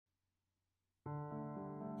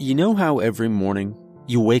You know how every morning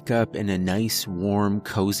you wake up in a nice, warm,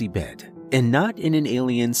 cozy bed and not in an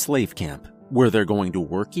alien slave camp where they're going to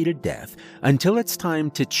work you to death until it's time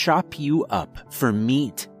to chop you up for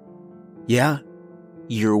meat? Yeah,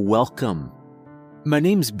 you're welcome. My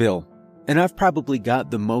name's Bill, and I've probably got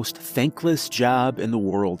the most thankless job in the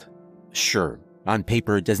world. Sure, on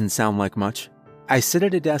paper it doesn't sound like much. I sit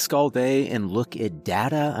at a desk all day and look at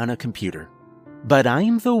data on a computer. But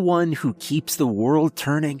I'm the one who keeps the world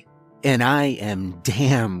turning, and I am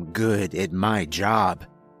damn good at my job.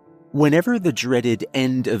 Whenever the dreaded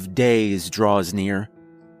end of days draws near,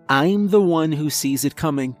 I'm the one who sees it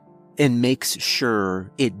coming and makes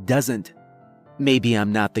sure it doesn't. Maybe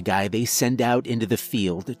I'm not the guy they send out into the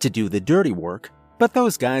field to do the dirty work, but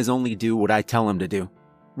those guys only do what I tell them to do.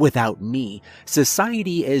 Without me,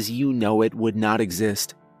 society as you know it would not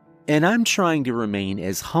exist. And I'm trying to remain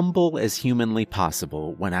as humble as humanly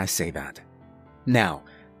possible when I say that. Now,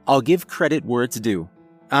 I'll give credit where it's due.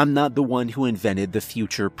 I'm not the one who invented the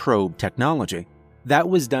future probe technology. That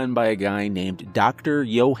was done by a guy named Dr.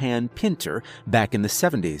 Johann Pinter back in the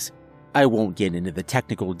 70s. I won't get into the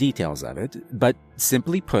technical details of it, but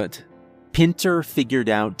simply put, Pinter figured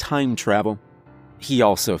out time travel. He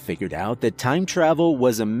also figured out that time travel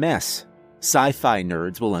was a mess. Sci-fi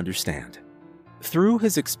nerds will understand. Through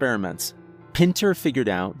his experiments, Pinter figured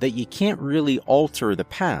out that you can't really alter the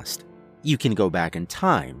past. You can go back in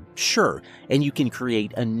time, sure, and you can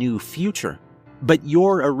create a new future. But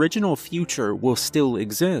your original future will still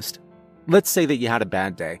exist. Let's say that you had a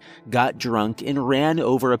bad day, got drunk and ran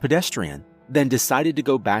over a pedestrian, then decided to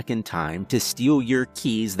go back in time to steal your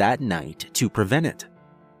keys that night to prevent it.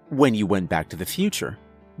 When you went back to the future,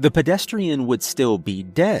 the pedestrian would still be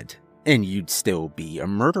dead, and you'd still be a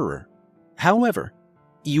murderer. However,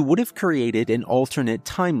 you would have created an alternate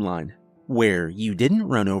timeline where you didn't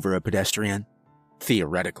run over a pedestrian.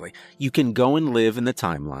 Theoretically, you can go and live in the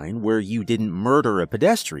timeline where you didn't murder a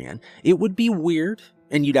pedestrian. It would be weird,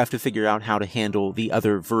 and you'd have to figure out how to handle the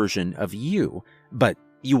other version of you, but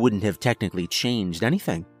you wouldn't have technically changed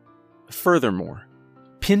anything. Furthermore,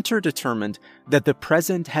 Pinter determined that the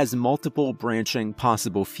present has multiple branching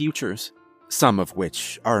possible futures, some of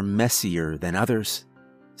which are messier than others.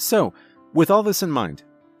 So, with all this in mind,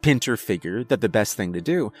 Pinter figured that the best thing to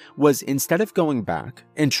do was, instead of going back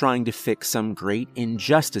and trying to fix some great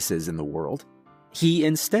injustices in the world, he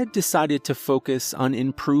instead decided to focus on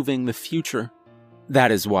improving the future. That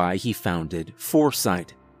is why he founded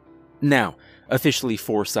Foresight. Now, officially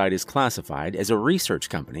Foresight is classified as a research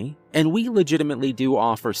company, and we legitimately do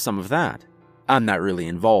offer some of that. I'm not really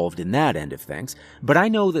involved in that end of things, but I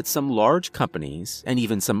know that some large companies, and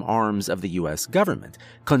even some arms of the US government,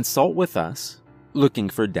 consult with us, looking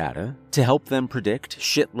for data to help them predict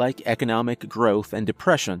shit like economic growth and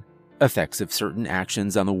depression, effects of certain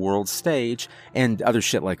actions on the world stage, and other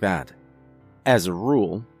shit like that. As a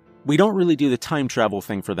rule, we don't really do the time travel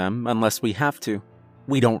thing for them unless we have to.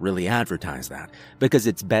 We don't really advertise that, because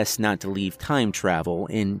it's best not to leave time travel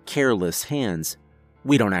in careless hands.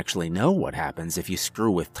 We don't actually know what happens if you screw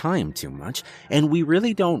with time too much, and we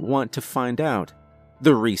really don't want to find out.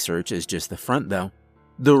 The research is just the front, though.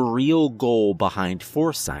 The real goal behind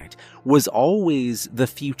Foresight was always the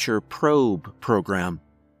Future Probe program.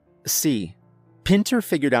 See, Pinter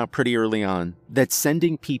figured out pretty early on that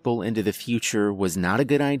sending people into the future was not a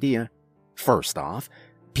good idea. First off,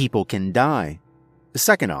 people can die.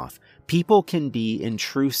 Second off, people can be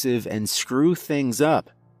intrusive and screw things up.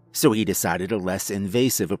 So he decided a less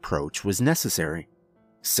invasive approach was necessary.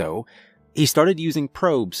 So, he started using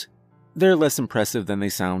probes. They're less impressive than they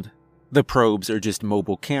sound. The probes are just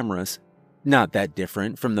mobile cameras, not that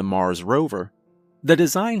different from the Mars rover. The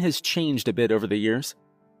design has changed a bit over the years.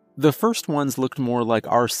 The first ones looked more like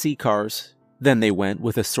RC cars, then they went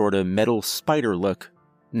with a sort of metal spider look.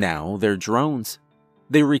 Now they're drones.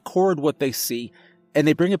 They record what they see, and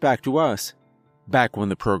they bring it back to us. Back when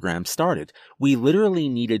the program started, we literally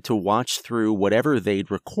needed to watch through whatever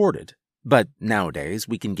they'd recorded, but nowadays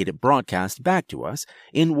we can get it broadcast back to us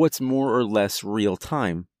in what's more or less real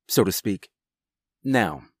time, so to speak.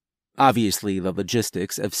 Now, obviously the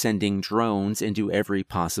logistics of sending drones into every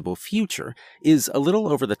possible future is a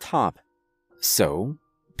little over the top. So,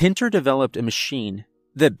 Pinter developed a machine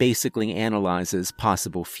that basically analyzes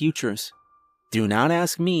possible futures. Do not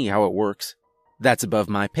ask me how it works. That's above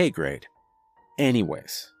my pay grade.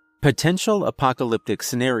 Anyways, potential apocalyptic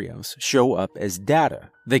scenarios show up as data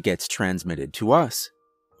that gets transmitted to us.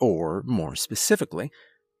 Or, more specifically,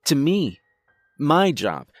 to me. My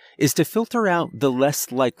job is to filter out the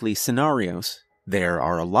less likely scenarios. There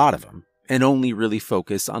are a lot of them, and only really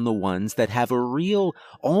focus on the ones that have a real,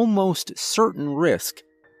 almost certain risk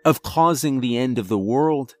of causing the end of the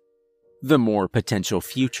world. The more potential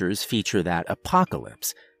futures feature that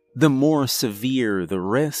apocalypse, the more severe the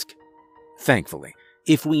risk. Thankfully,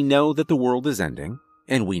 if we know that the world is ending,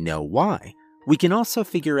 and we know why, we can also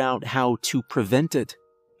figure out how to prevent it.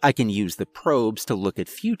 I can use the probes to look at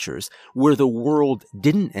futures where the world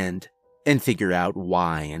didn't end and figure out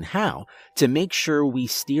why and how to make sure we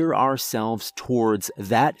steer ourselves towards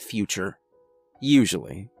that future.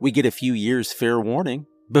 Usually, we get a few years fair warning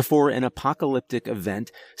before an apocalyptic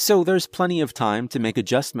event, so there's plenty of time to make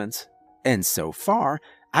adjustments. And so far,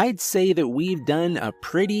 I'd say that we've done a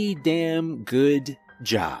pretty damn good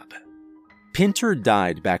job. Pinter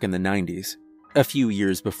died back in the 90s, a few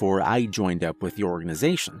years before I joined up with the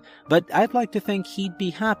organization, but I'd like to think he'd be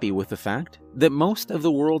happy with the fact that most of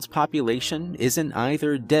the world's population isn't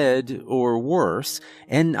either dead or worse,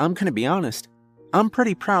 and I'm gonna be honest, I'm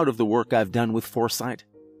pretty proud of the work I've done with Foresight,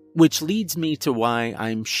 which leads me to why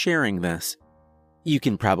I'm sharing this. You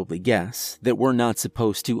can probably guess that we're not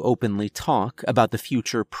supposed to openly talk about the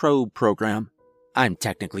future probe program. I'm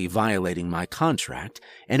technically violating my contract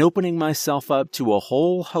and opening myself up to a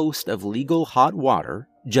whole host of legal hot water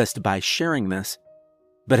just by sharing this.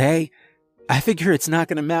 But hey, I figure it's not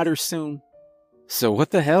going to matter soon. So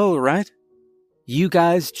what the hell, right? You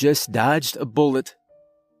guys just dodged a bullet.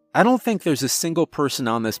 I don't think there's a single person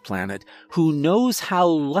on this planet who knows how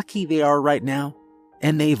lucky they are right now,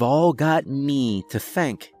 and they've all got me to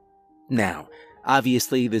thank. Now,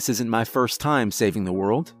 obviously this isn't my first time saving the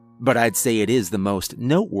world, but I'd say it is the most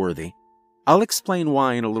noteworthy. I'll explain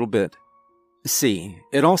why in a little bit. See,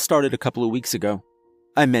 it all started a couple of weeks ago.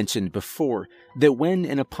 I mentioned before that when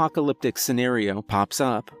an apocalyptic scenario pops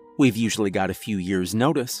up, we've usually got a few years'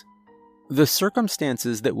 notice. The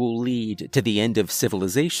circumstances that will lead to the end of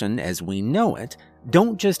civilization as we know it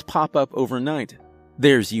don't just pop up overnight.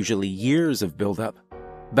 There's usually years of buildup.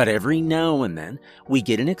 But every now and then, we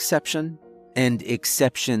get an exception, and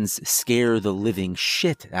exceptions scare the living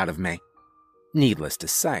shit out of me. Needless to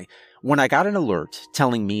say, when I got an alert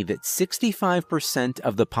telling me that 65%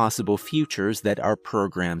 of the possible futures that our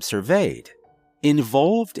program surveyed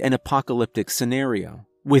involved an apocalyptic scenario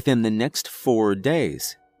within the next 4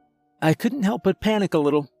 days, I couldn't help but panic a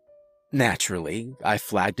little. Naturally, I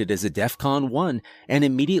flagged it as a DEFCON 1 and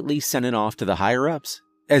immediately sent it off to the higher-ups,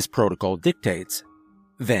 as protocol dictates.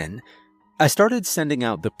 Then, I started sending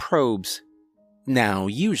out the probes. Now,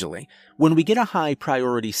 usually, when we get a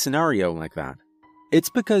high-priority scenario like that, it's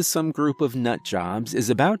because some group of nutjobs is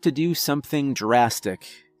about to do something drastic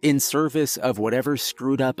in service of whatever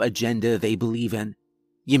screwed-up agenda they believe in.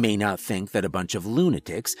 You may not think that a bunch of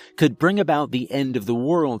lunatics could bring about the end of the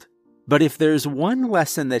world, but if there's one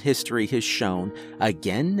lesson that history has shown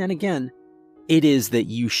again and again, it is that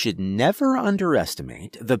you should never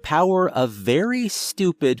underestimate the power of very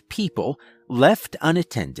stupid people left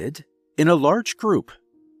unattended in a large group.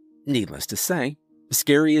 Needless to say,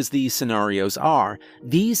 scary as these scenarios are,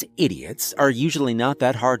 these idiots are usually not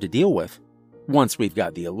that hard to deal with. Once we've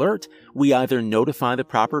got the alert, we either notify the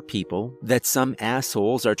proper people that some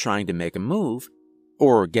assholes are trying to make a move,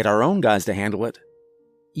 or get our own guys to handle it.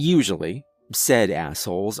 Usually, said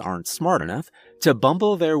assholes aren't smart enough to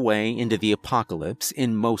bumble their way into the apocalypse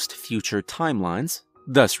in most future timelines,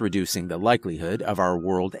 thus reducing the likelihood of our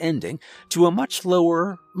world ending to a much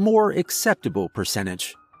lower, more acceptable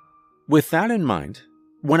percentage. With that in mind,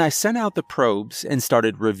 when I sent out the probes and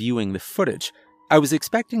started reviewing the footage, I was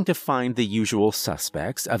expecting to find the usual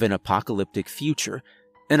suspects of an apocalyptic future,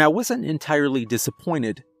 and I wasn't entirely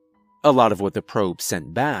disappointed. A lot of what the probe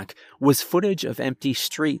sent back was footage of empty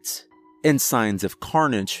streets and signs of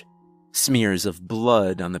carnage, smears of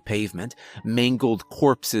blood on the pavement, mangled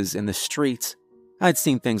corpses in the streets. I'd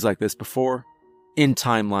seen things like this before. In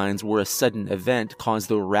timelines where a sudden event caused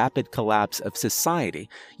the rapid collapse of society,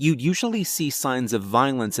 you'd usually see signs of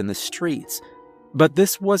violence in the streets, but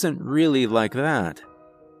this wasn't really like that.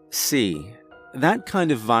 See, that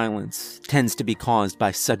kind of violence tends to be caused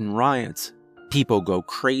by sudden riots. People go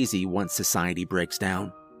crazy once society breaks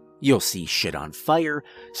down. You'll see shit on fire,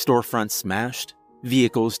 storefronts smashed,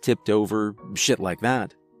 vehicles tipped over, shit like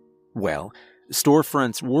that. Well,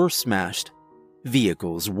 storefronts were smashed.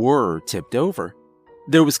 Vehicles were tipped over.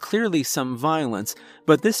 There was clearly some violence,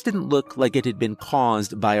 but this didn't look like it had been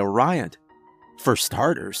caused by a riot. For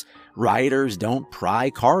starters, rioters don't pry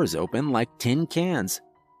cars open like tin cans.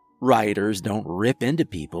 Rioters don't rip into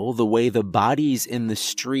people the way the bodies in the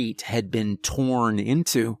street had been torn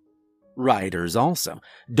into. Rioters also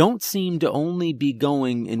don't seem to only be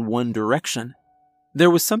going in one direction. There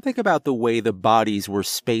was something about the way the bodies were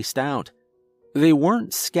spaced out. They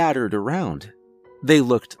weren't scattered around. They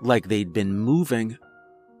looked like they'd been moving.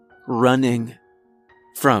 running.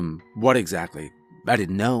 From what exactly? I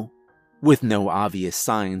didn't know. With no obvious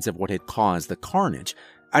signs of what had caused the carnage,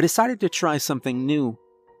 I decided to try something new.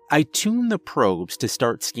 I tuned the probes to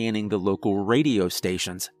start scanning the local radio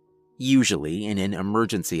stations. Usually, in an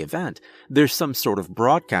emergency event, there's some sort of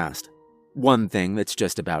broadcast. One thing that's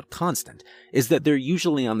just about constant is that they're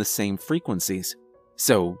usually on the same frequencies,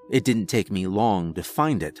 so it didn't take me long to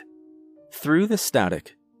find it. Through the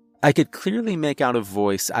static, I could clearly make out a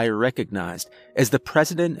voice I recognized as the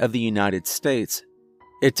President of the United States.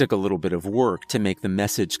 It took a little bit of work to make the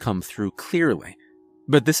message come through clearly,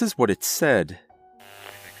 but this is what it said.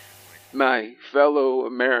 My fellow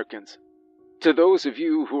Americans, to those of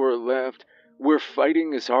you who are left, we're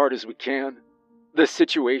fighting as hard as we can. The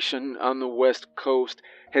situation on the West Coast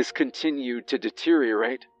has continued to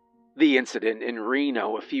deteriorate. The incident in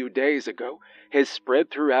Reno a few days ago has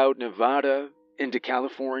spread throughout Nevada, into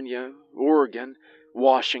California, Oregon,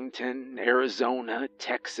 Washington, Arizona,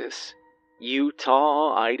 Texas,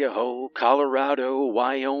 Utah, Idaho, Colorado,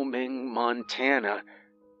 Wyoming, Montana,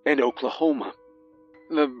 and Oklahoma.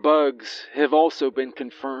 The bugs have also been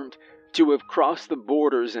confirmed to have crossed the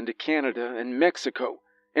borders into Canada and Mexico,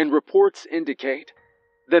 and reports indicate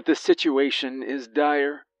that the situation is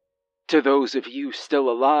dire. To those of you still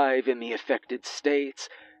alive in the affected states,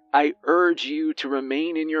 I urge you to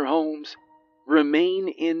remain in your homes. Remain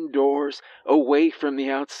indoors, away from the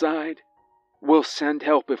outside. We'll send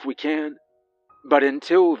help if we can. But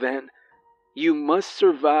until then, you must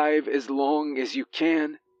survive as long as you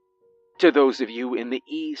can. To those of you in the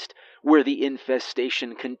east, where the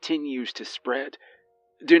infestation continues to spread,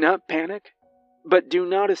 do not panic, but do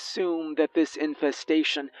not assume that this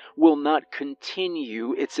infestation will not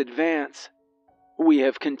continue its advance. We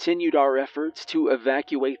have continued our efforts to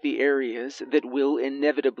evacuate the areas that will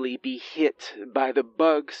inevitably be hit by the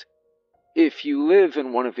bugs. If you live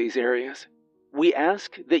in one of these areas, we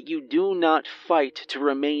ask that you do not fight to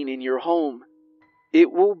remain in your home.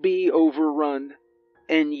 It will be overrun,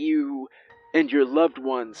 and you and your loved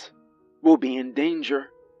ones will be in danger.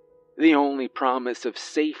 The only promise of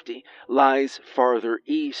safety lies farther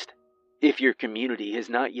east. If your community has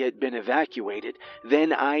not yet been evacuated,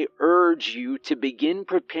 then I urge you to begin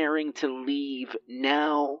preparing to leave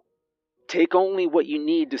now. Take only what you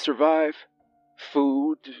need to survive: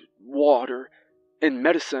 food, water, and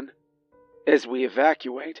medicine. As we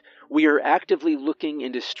evacuate, we are actively looking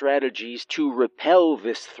into strategies to repel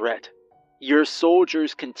this threat. Your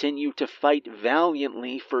soldiers continue to fight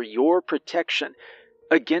valiantly for your protection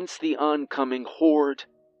against the oncoming horde,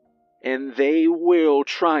 and they will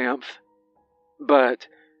triumph. But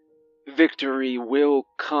victory will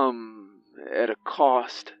come at a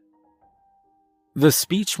cost. The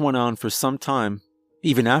speech went on for some time,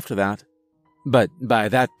 even after that. But by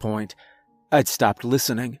that point, I'd stopped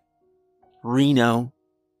listening. Reno.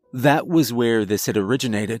 That was where this had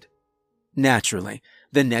originated. Naturally,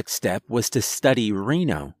 the next step was to study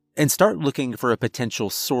Reno and start looking for a potential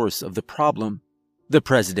source of the problem. The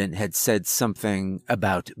president had said something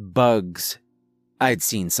about bugs. I'd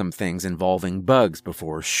seen some things involving bugs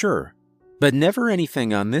before, sure, but never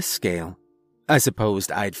anything on this scale. I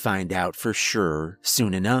supposed I'd find out for sure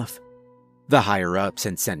soon enough. The higher-ups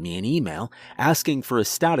had sent me an email asking for a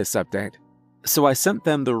status update, so I sent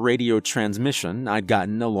them the radio transmission I'd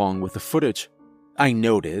gotten along with the footage. I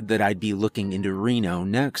noted that I'd be looking into Reno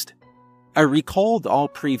next. I recalled all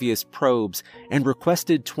previous probes and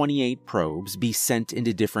requested 28 probes be sent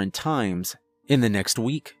into different times in the next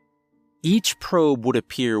week. Each probe would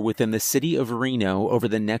appear within the city of Reno over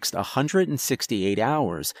the next 168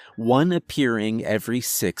 hours, one appearing every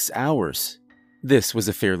 6 hours. This was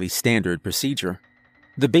a fairly standard procedure.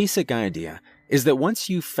 The basic idea is that once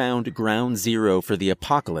you've found ground zero for the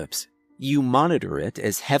apocalypse, you monitor it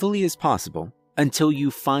as heavily as possible until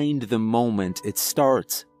you find the moment it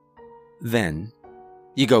starts. Then,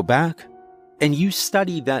 you go back and you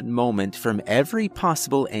study that moment from every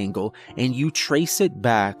possible angle and you trace it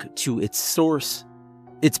back to its source.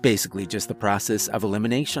 It's basically just the process of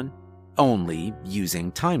elimination, only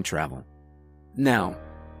using time travel. Now,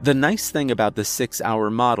 the nice thing about the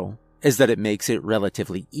 6-hour model is that it makes it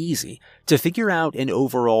relatively easy to figure out an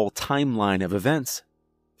overall timeline of events.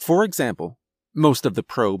 For example, most of the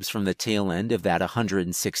probes from the tail end of that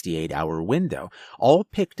 168-hour window all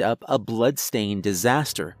picked up a bloodstained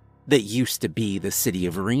disaster that used to be the city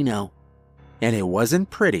of Reno. And it wasn't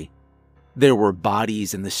pretty. There were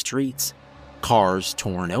bodies in the streets, cars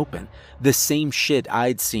torn open, the same shit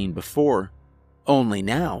I'd seen before. Only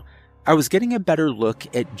now, I was getting a better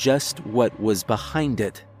look at just what was behind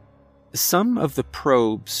it. Some of the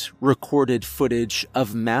probes recorded footage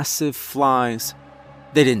of massive flies.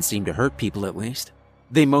 They didn't seem to hurt people, at least.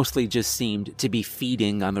 They mostly just seemed to be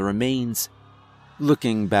feeding on the remains.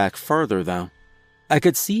 Looking back further, though, I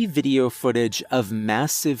could see video footage of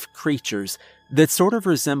massive creatures that sort of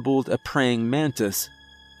resembled a praying mantis,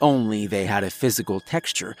 only they had a physical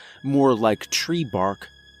texture, more like tree bark.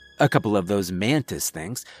 A couple of those mantis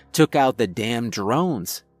things took out the damn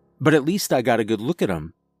drones, but at least I got a good look at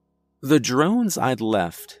them. The drones I'd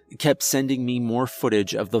left kept sending me more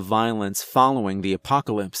footage of the violence following the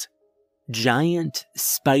apocalypse. Giant,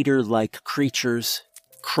 spider-like creatures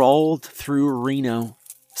crawled through Reno,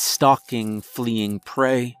 stalking fleeing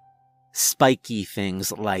prey. Spiky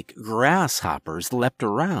things like grasshoppers leapt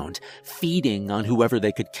around, feeding on whoever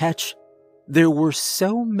they could catch. There were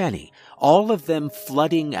so many, all of them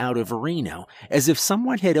flooding out of Reno, as if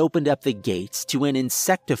someone had opened up the gates to an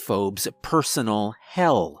insectophobe's personal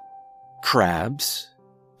hell. Crabs,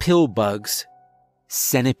 pillbugs,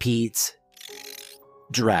 centipedes,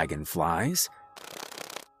 dragonflies,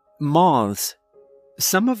 moths.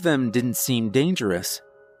 Some of them didn't seem dangerous.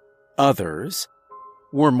 Others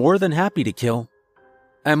were more than happy to kill.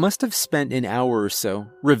 I must have spent an hour or so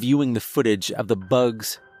reviewing the footage of the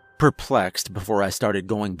bugs, perplexed before I started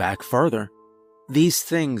going back further. These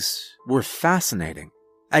things were fascinating.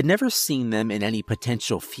 I'd never seen them in any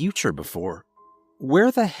potential future before.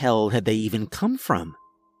 Where the hell had they even come from?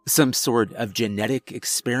 Some sort of genetic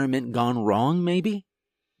experiment gone wrong, maybe?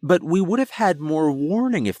 But we would have had more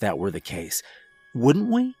warning if that were the case,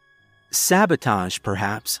 wouldn't we? Sabotage,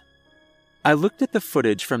 perhaps. I looked at the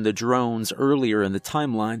footage from the drones earlier in the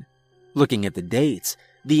timeline. Looking at the dates,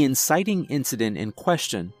 the inciting incident in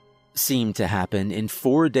question seemed to happen in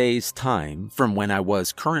 4 days' time from when I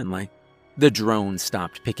was currently. The drone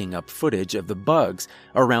stopped picking up footage of the bugs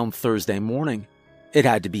around Thursday morning. It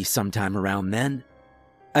had to be sometime around then.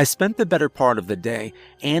 I spent the better part of the day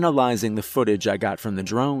analyzing the footage I got from the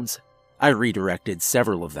drones. I redirected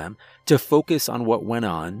several of them to focus on what went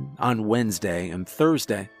on Wednesday and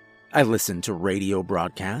Thursday. I listened to radio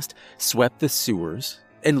broadcast, swept the sewers,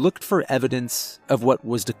 and looked for evidence of what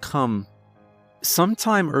was to come.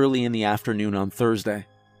 Sometime early in the afternoon on Thursday,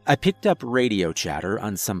 I picked up radio chatter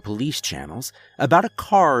on some police channels about a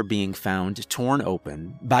car being found torn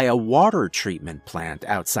open by a water treatment plant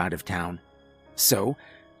outside of town. So,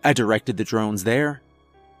 I directed the drones there.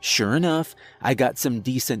 Sure enough, I got some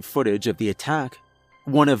decent footage of the attack.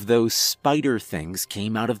 One of those spider things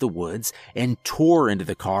came out of the woods and tore into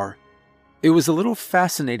the car. It was a little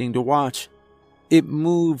fascinating to watch. It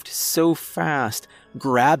moved so fast,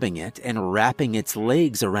 grabbing it and wrapping its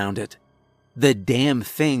legs around it. The damn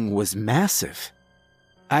thing was massive.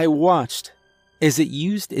 I watched as it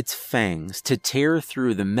used its fangs to tear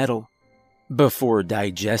through the metal before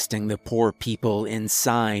digesting the poor people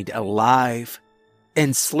inside alive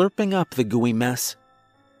and slurping up the gooey mess.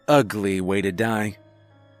 Ugly way to die.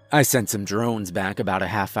 I sent some drones back about a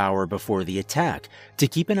half hour before the attack to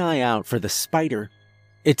keep an eye out for the spider.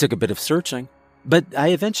 It took a bit of searching, but I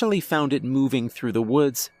eventually found it moving through the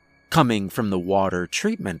woods, coming from the water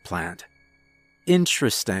treatment plant.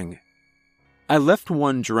 Interesting. I left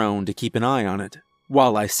one drone to keep an eye on it,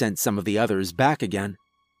 while I sent some of the others back again,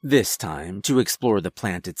 this time to explore the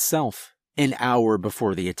plant itself, an hour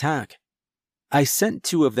before the attack. I sent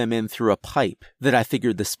 2 of them in through a pipe that I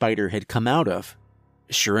figured the spider had come out of.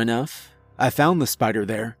 Sure enough, I found the spider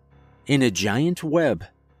there, in a giant web.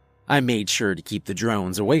 I made sure to keep the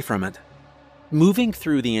drones away from it. Moving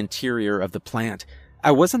through the interior of the plant,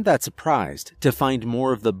 I wasn't that surprised to find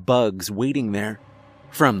more of the bugs waiting there.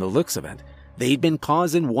 From the looks of it, they'd been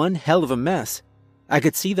causing one hell of a mess. I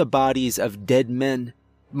could see the bodies of dead men,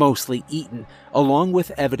 mostly eaten, along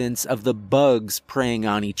with evidence of the bugs preying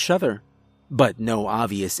on each other, but no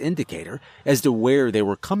obvious indicator as to where they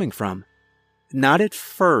were coming from. Not at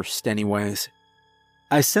first, anyways.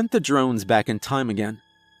 I sent the drones back in time again.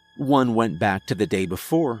 One went back to the day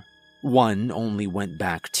before. One only went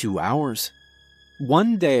back 2 hours.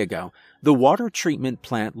 1 day ago, the water treatment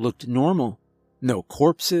plant looked normal. No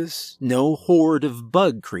corpses, no horde of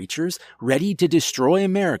bug creatures ready to destroy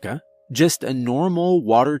America, just a normal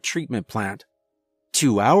water treatment plant.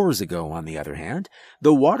 2 hours ago, on the other hand,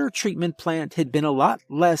 the water treatment plant had been a lot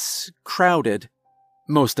less crowded.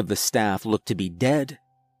 Most of the staff looked to be dead,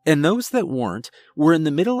 and those that weren't were in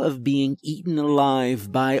the middle of being eaten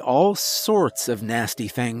alive by all sorts of nasty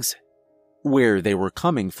things. Where they were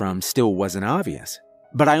coming from still wasn't obvious,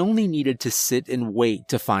 but I only needed to sit and wait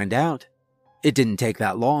to find out. It didn't take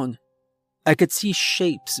that long. I could see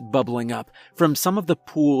shapes bubbling up from some of the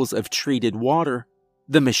pools of treated water.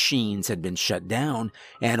 The machines had been shut down,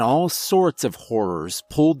 and all sorts of horrors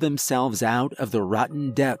pulled themselves out of the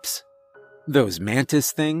rotten depths. Those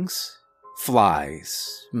mantis things,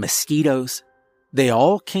 flies, mosquitoes, they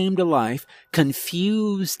all came to life,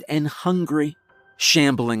 confused and hungry,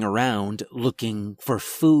 shambling around looking for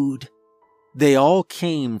food. They all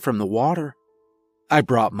came from the water. I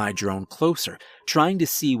brought my drone closer, trying to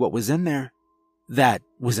see what was in there. That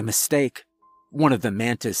was a mistake. One of the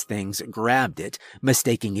mantis things grabbed it,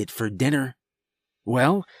 mistaking it for dinner.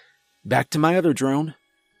 Well, back to my other drone.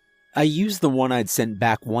 I used the one I'd sent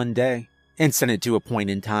back one day and sent it to a point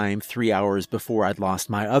in time 3 hours before I'd lost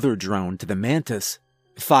my other drone to the mantis,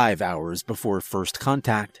 5 hours before first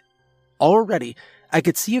contact. Already, I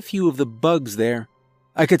could see a few of the bugs there.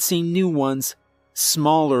 I could see new ones,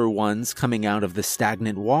 smaller ones coming out of the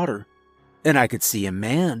stagnant water. And I could see a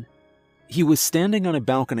man. He was standing on a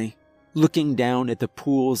balcony, looking down at the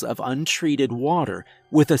pools of untreated water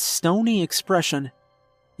with a stony expression.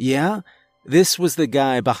 Yeah, this was the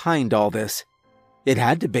guy behind all this. It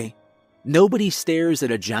had to be. Nobody stares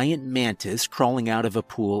at a giant mantis crawling out of a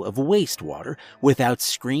pool of wastewater without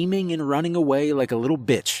screaming and running away like a little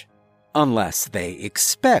bitch. Unless they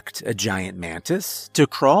expect a giant mantis to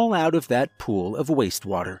crawl out of that pool of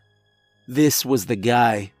wastewater. This was the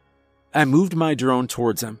guy. I moved my drone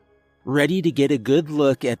towards him, ready to get a good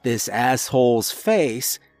look at this asshole's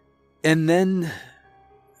face, and then,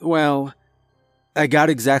 well, I got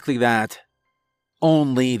exactly that.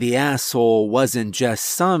 Only the asshole wasn't just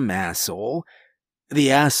some asshole.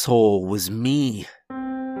 The asshole was me.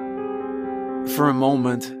 For a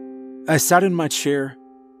moment, I sat in my chair,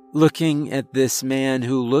 looking at this man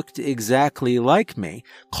who looked exactly like me,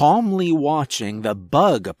 calmly watching the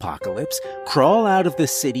bug apocalypse crawl out of the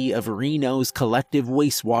city of Reno's collective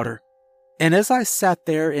wastewater. And as I sat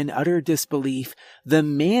there in utter disbelief, the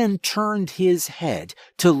man turned his head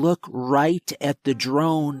to look right at the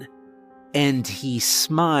drone. And he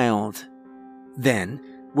smiled. Then,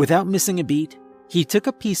 without missing a beat, he took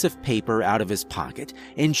a piece of paper out of his pocket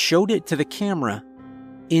and showed it to the camera.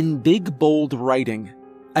 In big bold writing,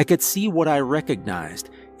 I could see what I recognized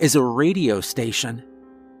as a radio station.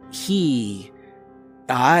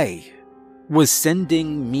 I was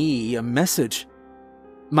sending me a message.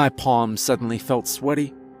 My palms suddenly felt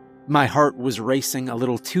sweaty. My heart was racing a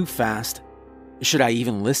little too fast. Should I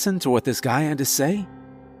even listen to what this guy had to say?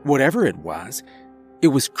 Whatever it was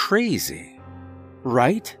crazy,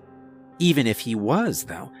 right? Even if he was,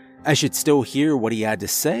 though, I should still hear what he had to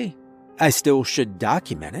say. I still should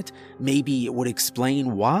document it. Maybe it would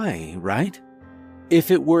explain why, right? If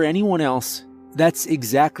it were anyone else, that's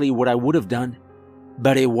exactly what I would have done.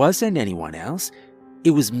 But it wasn't anyone else.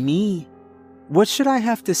 It was me. What should I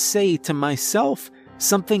have to say to myself?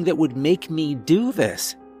 Something that would make me do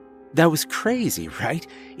this? That was crazy, right?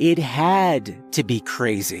 It had to be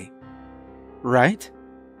crazy, right?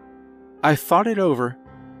 I thought it over,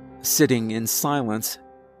 sitting in silence.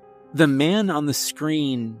 The man on the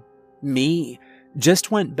screen, me,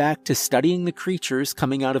 just went back to studying the creatures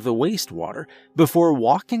coming out of the wastewater before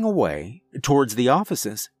walking away towards the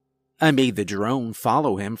offices. I made the drone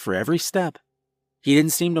follow him for every step. He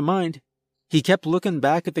didn't seem to mind. He kept looking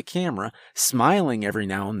back at the camera, smiling every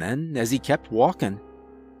now and then as he kept walking.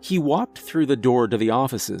 He walked through the door to the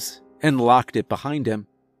offices and locked it behind him,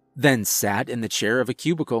 then sat in the chair of a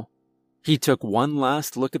cubicle. He took one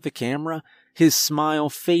last look at the camera, his smile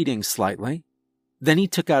fading slightly. Then he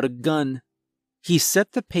took out a gun. He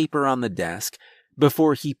set the paper on the desk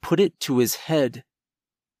before he put it to his head.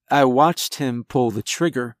 I watched him pull the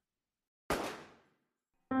trigger.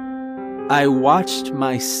 I watched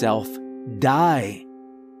myself die.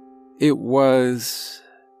 It was...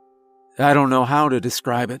 I don't know how to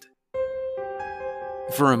describe it.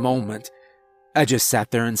 For a moment, I just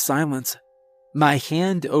sat there in silence, my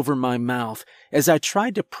hand over my mouth as I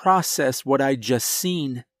tried to process what I'd just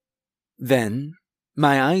seen. Then,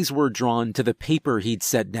 my eyes were drawn to the paper he'd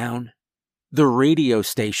set down, the radio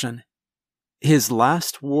station. His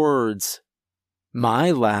last words,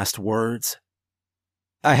 my last words.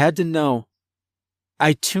 I had to know.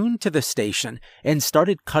 I tuned to the station and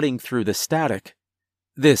started cutting through the static.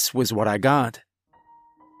 This was what I got.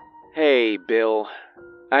 Hey, Bill.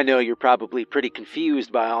 I know you're probably pretty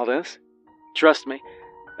confused by all this. Trust me,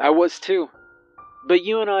 I was too. But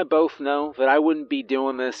you and I both know that I wouldn't be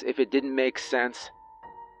doing this if it didn't make sense.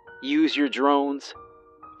 Use your drones.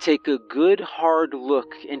 Take a good hard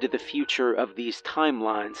look into the future of these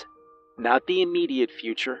timelines. Not the immediate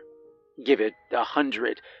future. Give it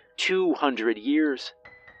 100, 200 years.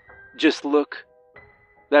 Just look.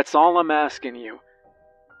 That's all I'm asking you.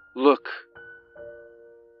 Look.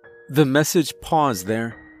 The message paused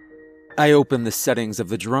there. I opened the settings of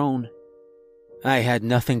the drone. I had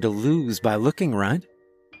nothing to lose by looking, right?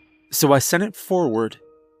 So I sent it forward,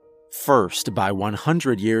 first by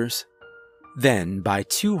 100 years, then by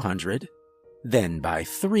 200, then by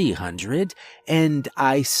 300, and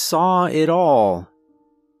I saw it all.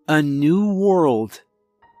 A new world.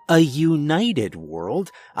 A united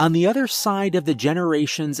world on the other side of the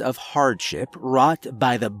generations of hardship wrought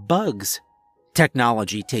by the bugs.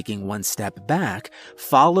 Technology taking one step back,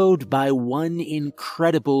 followed by one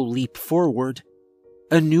incredible leap forward.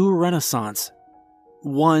 A new renaissance.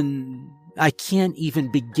 One I can't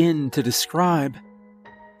even begin to describe.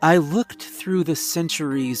 I looked through the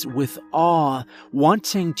centuries with awe,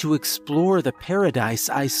 wanting to explore the paradise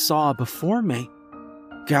I saw before me.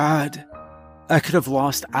 God, I could have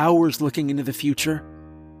lost hours looking into the future,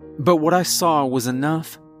 but what I saw was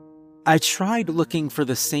enough. I tried looking for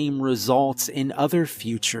the same results in other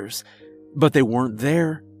futures, but they weren't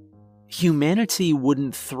there. Humanity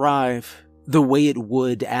wouldn't thrive the way it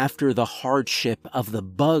would after the hardship of the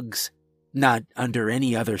bugs, not under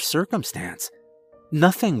any other circumstance.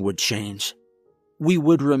 Nothing would change. We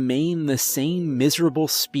would remain the same miserable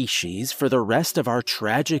species for the rest of our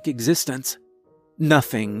tragic existence.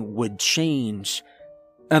 Nothing would change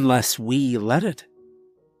unless we let it.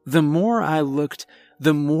 The more I looked,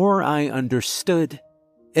 the more I understood,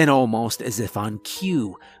 and almost as if on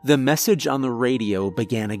cue, the message on the radio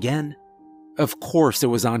began again. Of course it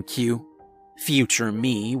was on cue. Future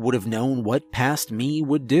me would have known what past me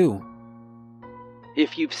would do.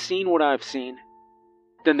 If you've seen what I've seen,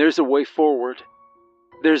 then there's a way forward.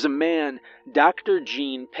 There's a man, Dr.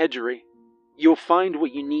 Jean Pedri. You'll find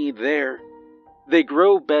what you need there. They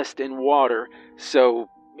grow best in water, so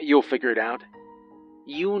you'll figure it out.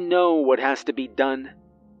 You know what has to be done.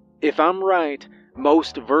 If I'm right,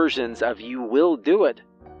 most versions of you will do it.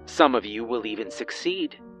 Some of you will even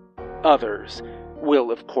succeed. Others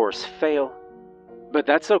will, of course, fail. But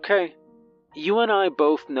that's okay. You and I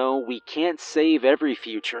both know we can't save every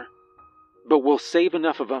future, but we'll save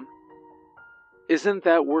enough of them. Isn't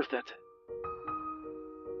that worth it?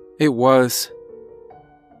 It was.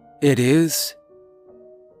 It is.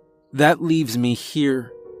 That leaves me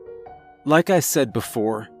here. Like I said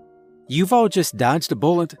before, you've all just dodged a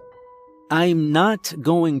bullet. I'm not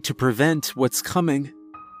going to prevent what's coming.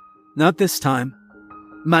 Not this time.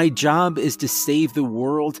 My job is to save the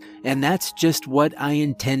world, and that's just what I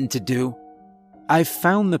intend to do. I've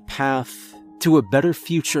found the path to a better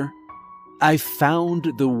future. I've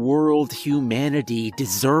found the world humanity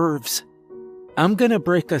deserves. I'm gonna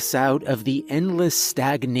break us out of the endless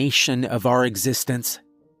stagnation of our existence.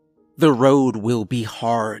 The road will be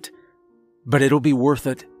hard, but it'll be worth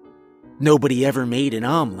it. Nobody ever made an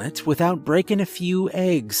omelet without breaking a few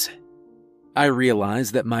eggs. I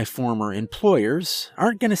realize that my former employers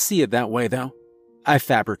aren't going to see it that way, though. I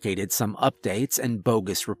fabricated some updates and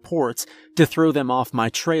bogus reports to throw them off my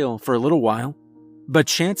trail for a little while, but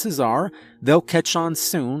chances are they'll catch on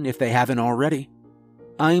soon if they haven't already.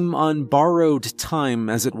 I'm on borrowed time,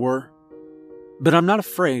 as it were. But I'm not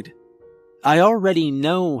afraid. I already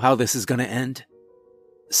know how this is going to end.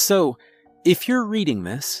 So, if you're reading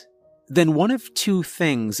this, then one of two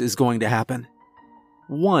things is going to happen.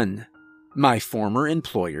 One, my former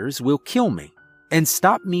employers will kill me and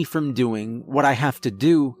stop me from doing what I have to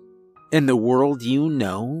do, and the world you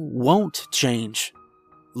know won't change.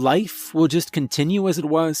 Life will just continue as it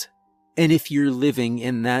was, and if you're living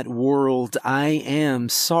in that world, I am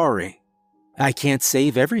sorry. I can't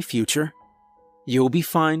save every future. You'll be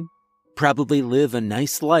fine, probably live a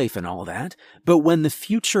nice life and all that, but when the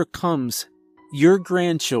future comes, your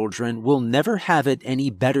grandchildren will never have it any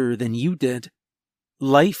better than you did.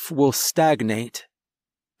 Life will stagnate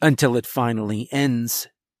until it finally ends.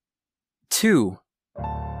 2.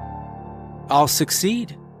 I'll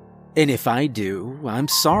succeed, and if I do, I'm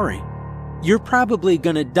sorry. You're probably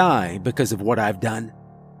gonna die because of what I've done,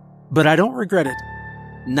 but I don't regret it.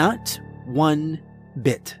 Not one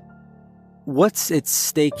bit. What's at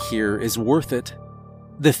stake here is worth it.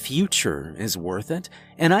 The future is worth it,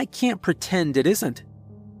 and I can't pretend it isn't.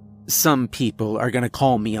 Some people are gonna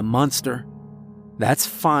call me a monster. That's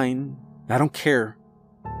fine, I don't care.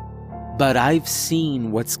 But I've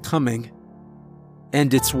seen what's coming,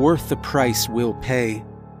 and it's worth the price we'll pay.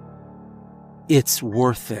 It's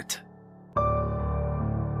worth it.